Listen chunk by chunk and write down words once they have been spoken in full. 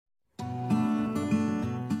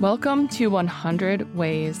Welcome to 100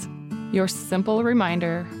 Ways, your simple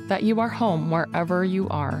reminder that you are home wherever you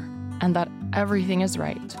are and that everything is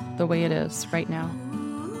right the way it is right now.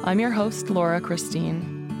 I'm your host, Laura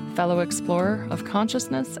Christine, fellow explorer of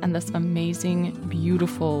consciousness and this amazing,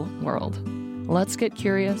 beautiful world. Let's get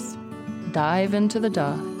curious, dive into the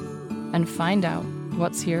duh, and find out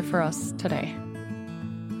what's here for us today.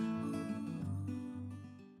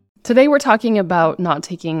 Today we're talking about not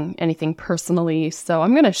taking anything personally, so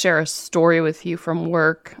I'm going to share a story with you from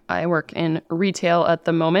work. I work in retail at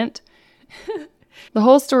the moment. The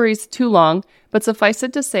whole story's too long, but suffice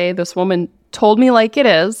it to say, this woman told me like it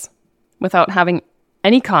is, without having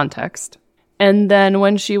any context. And then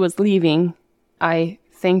when she was leaving, I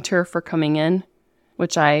thanked her for coming in,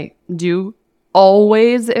 which I do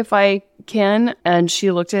always if I can. And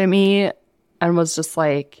she looked at me and was just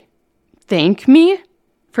like, "Thank me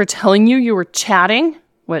for telling you were chatting,"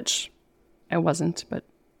 which I wasn't, but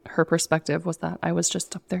her perspective was that I was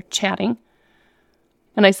just up there chatting.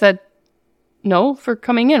 And I said, "No, for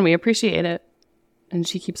coming in. We appreciate it." And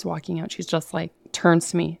she keeps walking out. She's just like,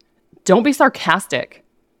 turns to me, "Don't be sarcastic."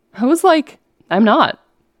 I was like, "I'm not.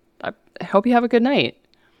 I hope you have a good night."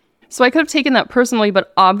 So I could have taken that personally,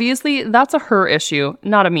 but obviously that's a her issue,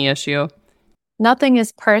 not a me issue. Nothing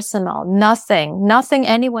is personal. Nothing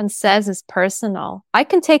anyone says is personal. I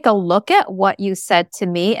can take a look at what you said to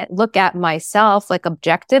me and look at myself, like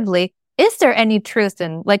objectively. Is there any truth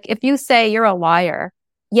in, like, if you say you're a liar?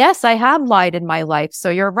 Yes, I have lied in my life, so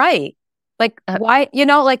you're right. Like, why,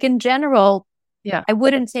 like in general, yeah, I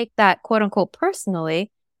wouldn't take that quote unquote personally.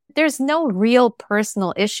 There's no real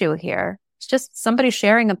personal issue here. It's just somebody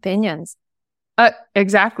sharing opinions.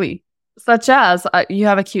 Exactly. Such as, you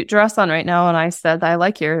have a cute dress on right now, and I said, "I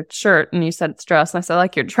like your shirt," and you said it's dress, and I said, "I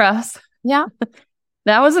like your dress." Yeah.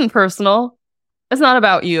 That wasn't personal. It's not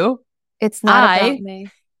about you. It's not about me.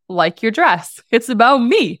 Like your dress. It's about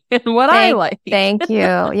me and what I like. Thank you.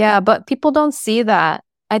 Yeah, but people don't see that.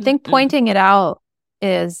 I think pointing it out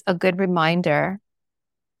is a good reminder.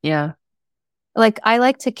 Yeah. Like, I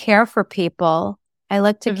like to care for people. I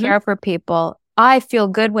feel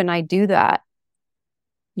good when I do that.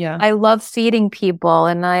 Yeah. I love feeding people,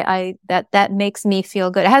 and that makes me feel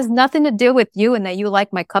good. It has nothing to do with you and that you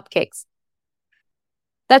like my cupcakes.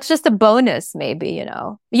 That's just a bonus, maybe,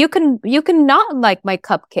 You can not like my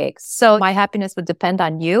cupcakes, so my happiness would depend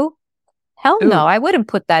on you? Hell no, I wouldn't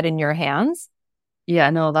put that in your hands. Yeah,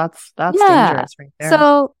 no, that's dangerous right there.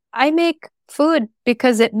 So I make food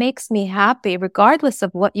because it makes me happy, regardless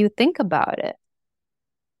of what you think about it.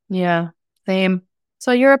 Yeah, same.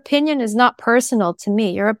 So your opinion is not personal to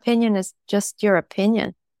me. Your opinion is just your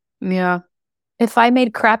opinion. Yeah. If I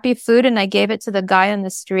made crappy food and I gave it to the guy on the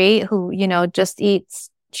street who, just eats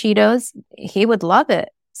Cheetos, he would love it.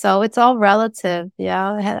 So it's all relative.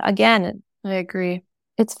 Yeah. Again, I agree.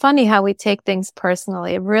 It's funny how we take things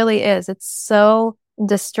personally. It really is. It's so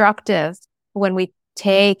destructive when we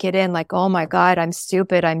take it in like, "Oh my God, I'm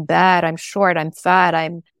stupid, I'm bad, I'm short, I'm fat,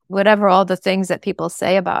 I'm whatever, all the things that people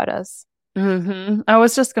say about us." I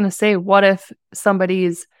was just going to say, what if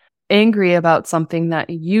somebody's angry about something that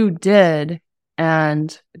you did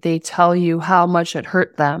and they tell you how much it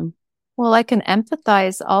hurt them? Well, I can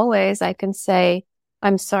empathize always. I can say,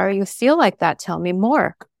 "I'm sorry you feel like that. Tell me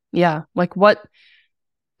more." Yeah. Like, what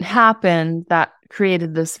happened that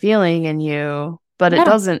created this feeling in you? But it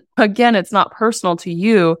doesn't, again, it's not personal to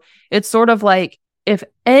you. It's sort of like if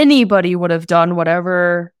anybody would have done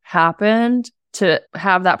whatever happened to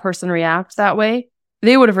have that person react that way,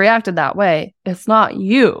 they would have reacted that way. It's not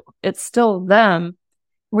you. It's still them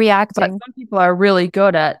reacting. But some people are really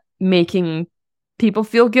good at making people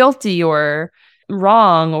feel guilty or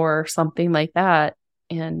wrong or something like that.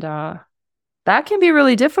 And that can be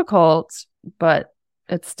really difficult, but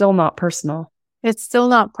it's still not personal. It's still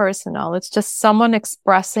not personal. It's just someone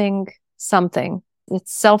expressing something.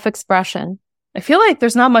 It's self-expression. I feel like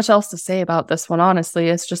there's not much else to say about this one, honestly.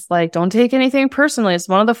 It's just like, don't take anything personally. It's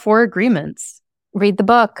one of the 4 agreements. Read the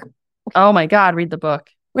book. Oh my God, read the book.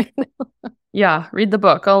 Yeah, read the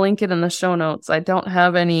book. I'll link it in the show notes. I don't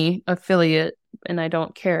have any affiliate and I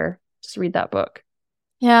don't care. Just read that book.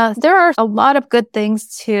 Yeah, there are a lot of good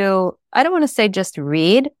things to, I don't want to say just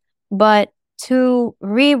read, but to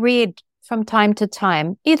reread from time to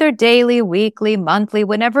time, either daily, weekly, monthly,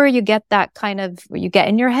 whenever you get that kind of, you get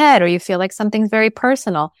in your head or you feel like something's very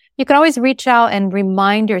personal, you can always reach out and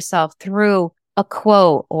remind yourself through a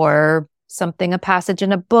quote or something, a passage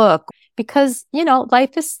in a book, because,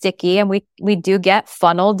 life is sticky and we do get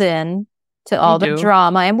funneled in to all the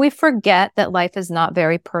drama and we forget that life is not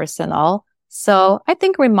very personal. So I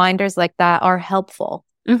think reminders like that are helpful.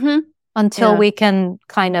 Mm-hmm. until Yeah. we can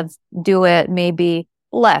kind of do it maybe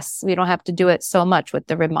less. We don't have to do it so much with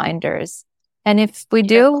the reminders. And if we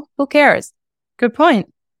do, who cares? Good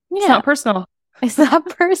point. It's Yeah. not personal. It's not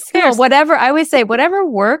personal. cares? Whatever, I always say, whatever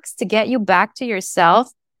works to get you back to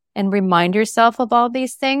yourself and remind yourself of all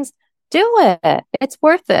these things, do it. It's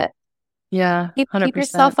worth it. Yeah, 100%. Keep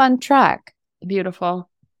yourself on track. Beautiful.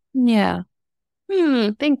 Yeah.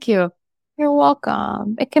 Thank you. You're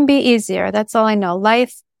welcome. It can be easier. That's all I know.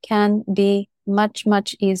 Life can be much,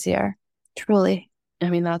 much easier. Truly. I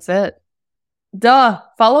mean, that's it. Duh.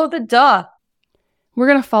 Follow the duh. We're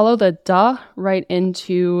going to follow the duh right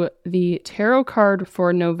into the tarot card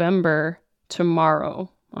for November tomorrow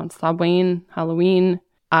on Samhain, Halloween.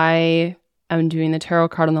 I am doing the tarot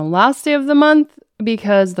card on the last day of the month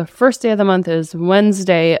because the first day of the month is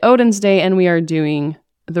Wednesday, Odin's Day, and we are doing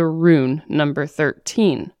the rune number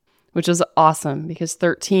 13, which is awesome because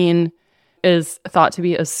 13 is thought to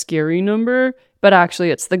be a scary number, but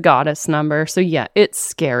actually it's the goddess number. So yeah, it's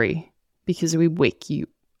scary because we wake you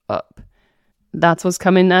up. That's what's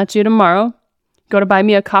coming at you tomorrow. Go to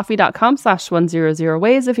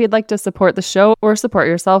buymeacoffee.com/100ways if you'd like to support the show or support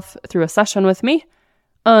yourself through a session with me.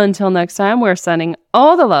 Until next time, we're sending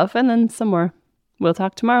all the love and then some more. We'll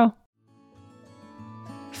talk tomorrow.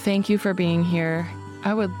 Thank you for being here.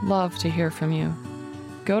 I would love to hear from you.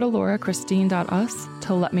 Go to laurachristine.us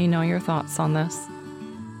to let me know your thoughts on this.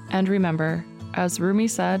 And remember, as Rumi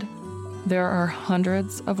said, there are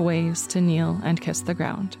hundreds of ways to kneel and kiss the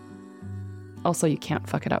ground. Also, you can't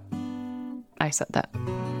fuck it up. I said that.